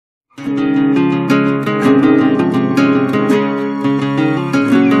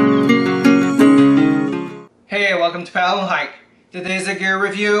Today's a gear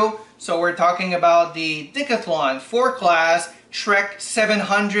review, so we're talking about the Decathlon forclaz Trek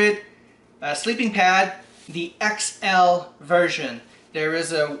 700 sleeping pad, the XL version. There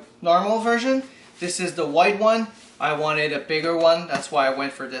is a normal version. This is the white one. I wanted a bigger one, that's why I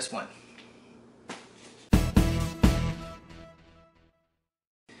went for this one.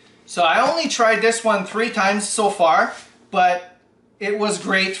 So I only tried this one 3 times so far, but it was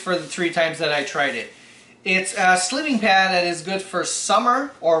great for the 3 times that I tried it. It's a sleeping pad that is good for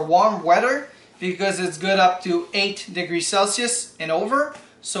summer or warm weather because it's good up to 8 degrees Celsius and over,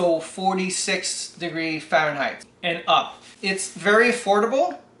 so 46 degrees Fahrenheit and up. It's very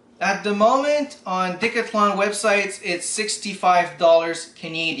affordable. At the moment on Decathlon websites it's $65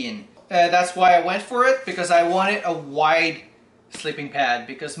 Canadian. That's why I went for it, because I wanted a wide sleeping pad,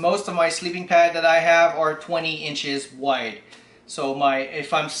 because most of my sleeping pad that I have are 20 inches wide. So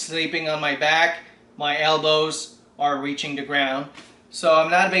if I'm sleeping on my back, my elbows are reaching the ground. So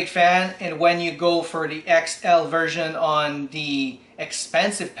I'm not a big fan, and when you go for the XL version on the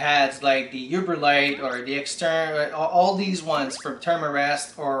expensive pads like the Uberlite or the Extern, all these ones from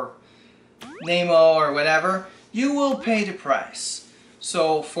Thermarest or Nemo or whatever, you will pay the price.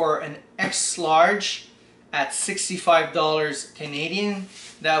 So for an X large at $65 Canadian,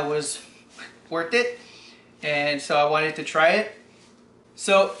 that was worth it, and so I wanted to try it.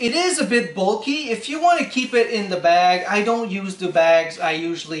 So it is a bit bulky. If you want to keep it in the bag, I don't use the bags. I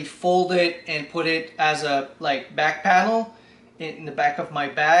usually fold it and put it as a back panel in the back of my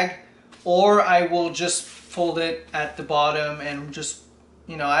bag, or I will just fold it at the bottom and just,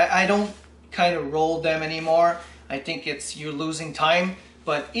 I don't kind of roll them anymore. I think you're losing time.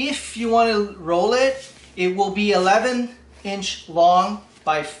 But if you want to roll it, it will be 11-inch long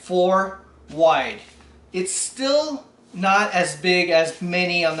by 4 wide. It's still not as big as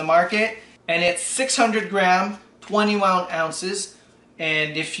many on the market, and it's 600 gram, 21 ounces,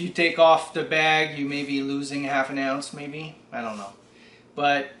 and if you take off the bag you may be losing half an ounce, maybe, I don't know.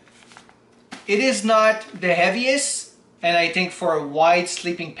 But it is not the heaviest, and I think for a wide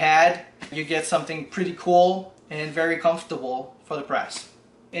sleeping pad you get something pretty cool and very comfortable for the price.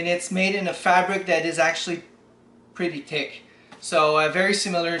 And it's made in a fabric that is actually pretty thick, so very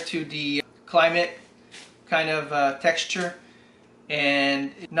similar to the Climate kind of texture,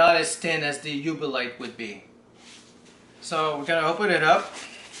 and not as thin as the Uberlite would be. So we're gonna open it up.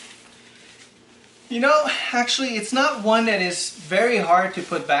 Actually it's not one that is very hard to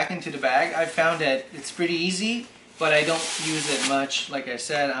put back into the bag. I found that it's pretty easy, but I don't use it much. Like I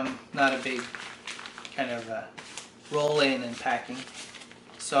said, I'm not a big kind of roll in and packing.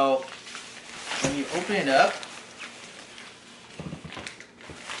 So when you open it up,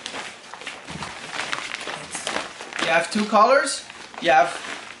 you have 2 colors. You have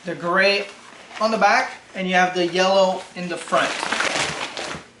the gray on the back and you have the yellow in the front.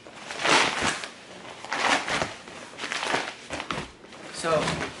 So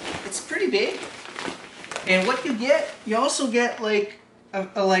it's pretty big, and what you also get like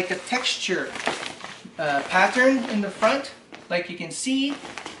a texture pattern in the front, like you can see,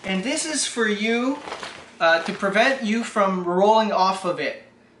 and this is for you to prevent you from rolling off of it.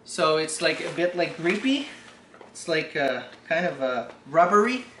 So it's like a bit like grippy. It's like a kind of a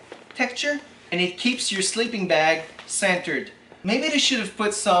rubbery texture, and it keeps your sleeping bag centered. Maybe they should have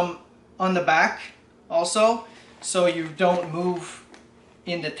put some on the back also, so you don't move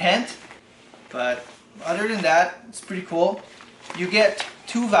in the tent. But other than that, it's pretty cool. You get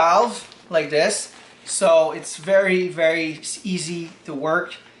 2 valves like this, so it's very, very easy to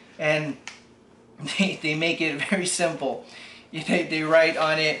work, and they make it very simple. They write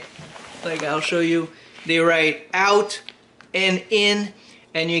on it, like I'll show you. They write out and in,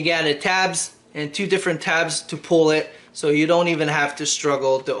 and you got the tabs and 2 different tabs to pull it, so you don't even have to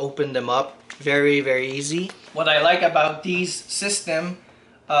struggle to open them up. Very, very easy. What I like about these system,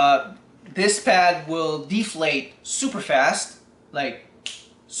 this pad will deflate super fast, like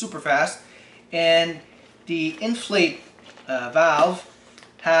super fast, and the inflate valve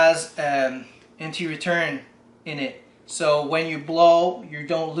has anti-return in it, so when you blow you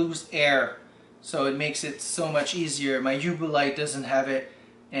don't lose air. So it makes it so much easier. My Uberlite doesn't have it,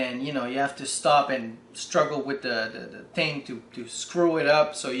 and you have to stop and struggle with the thing to screw it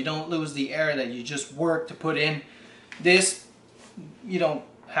up so you don't lose the air that you just work to put in. This, you don't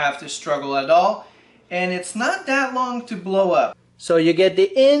have to struggle at all, and it's not that long to blow up. So you get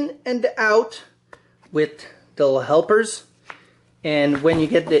the in and the out with the little helpers, and when you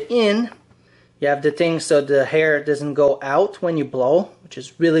get the in, you have the thing so the hair doesn't go out when you blow, which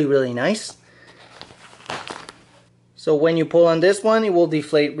is really, really nice. So when you pull on this one, it will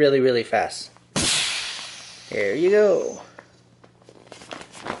deflate really, really fast. There you go.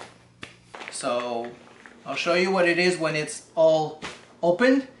 So I'll show you what it is when it's all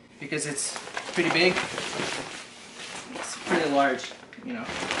opened, because it's pretty big. It's pretty large, you know.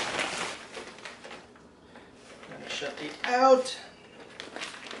 I'm gonna shut it out.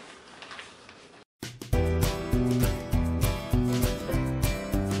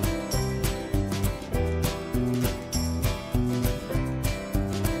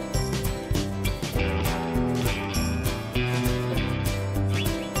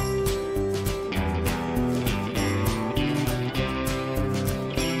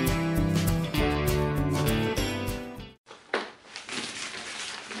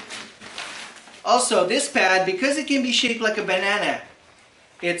 Also, this pad, because it can be shaped like a banana,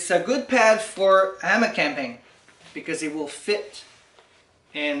 it's a good pad for hammock camping because it will fit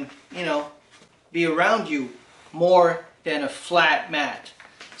and, you know, be around you more than a flat mat.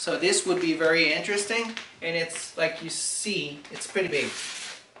 So this would be very interesting, and it's like you see, it's pretty big.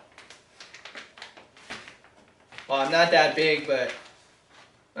 Well, I'm not that big, but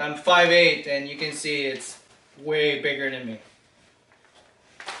I'm 5'8", and you can see it's way bigger than me.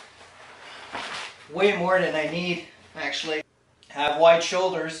 Way more than I need, actually. I have wide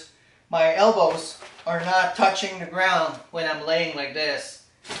shoulders. My elbows are not touching the ground when I'm laying like this.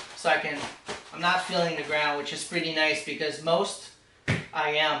 So I'm not feeling the ground, which is pretty nice, because most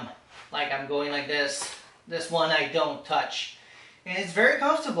I am. Like I'm going like this. This one I don't touch. And it's very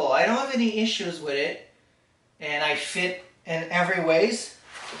comfortable. I don't have any issues with it. And I fit in every ways.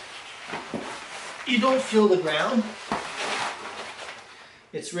 You don't feel the ground.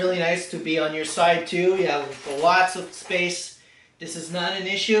 It's really nice to be on your side too. You have lots of space. This is not an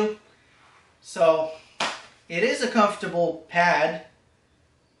issue. So it is a comfortable pad,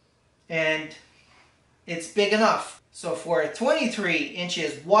 and it's big enough. So for a 23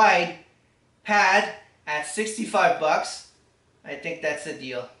 inches wide pad at 65 bucks, I think that's a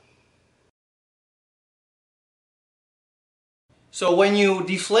deal. So when you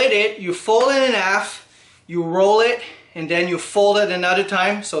deflate it, you fold it in half, you roll it, and then you fold it another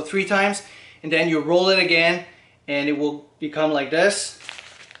time, so 3 times, and then you roll it again, and it will become like this.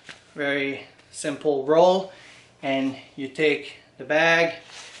 Very simple roll. And you take the bag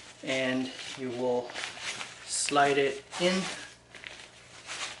and you will slide it in.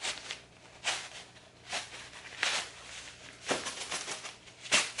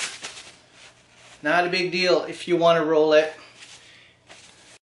 Not a big deal if you want to roll it.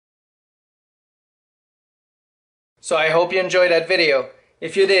 So I hope you enjoyed that video.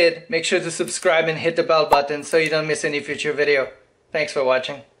 If you did, make sure to subscribe and hit the bell button so you don't miss any future video. Thanks for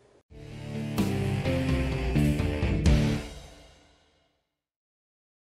watching.